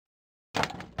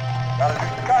Got a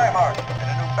new sky mark and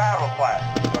a new battle class.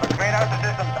 Gonna clean out the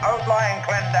system's outlying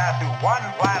cleanse to one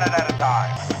planet at a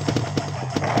time.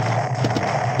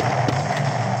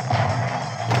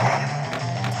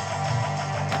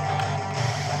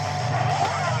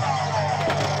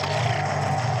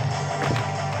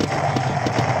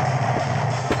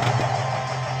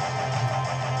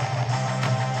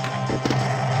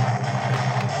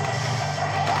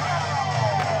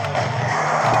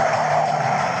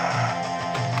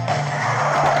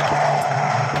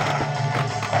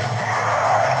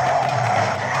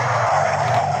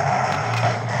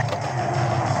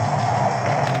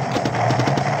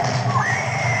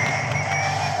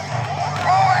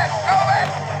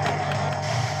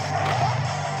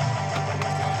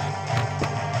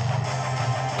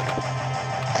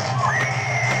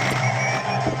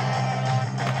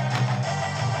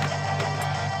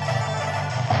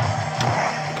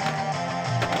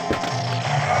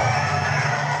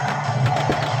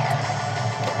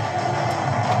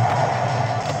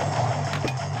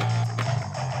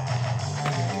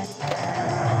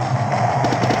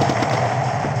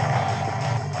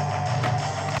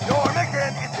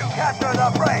 Capture the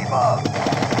brain bug!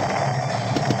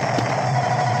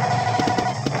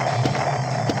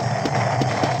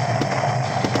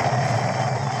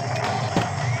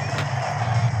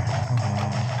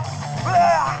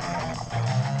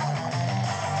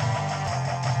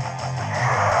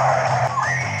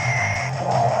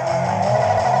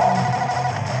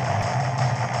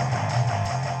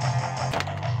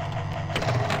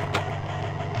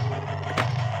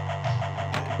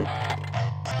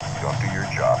 Don't do your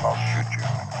job, I'll shoot you.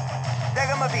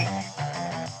 Degama Beach.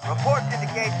 Reports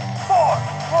indicate 4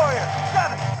 warriors,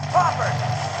 7 poppers.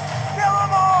 Kill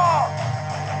them all!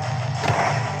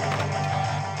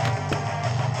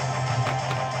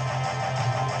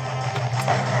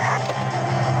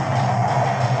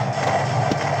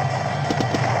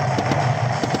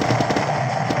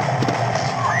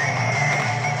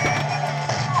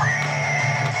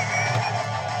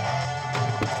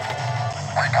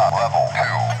 I got level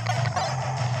 2.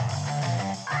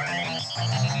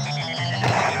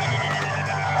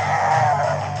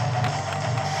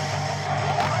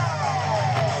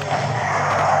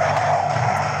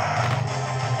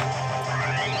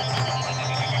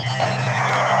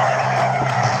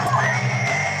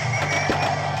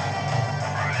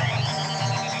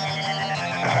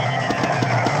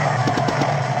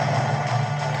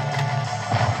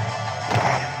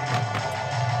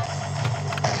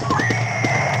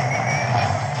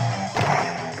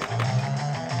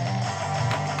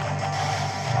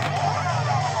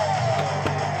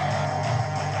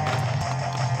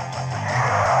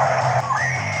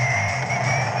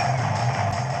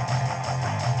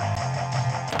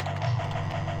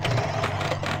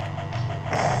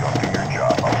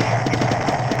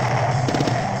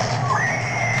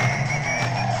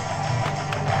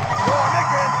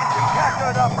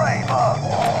 The brain bug!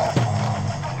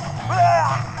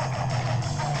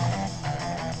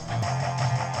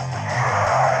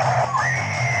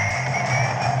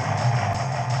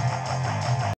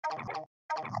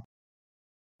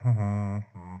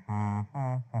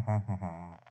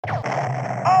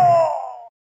 Oh!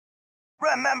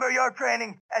 Remember your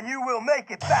training, and you will make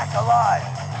it back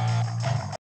alive.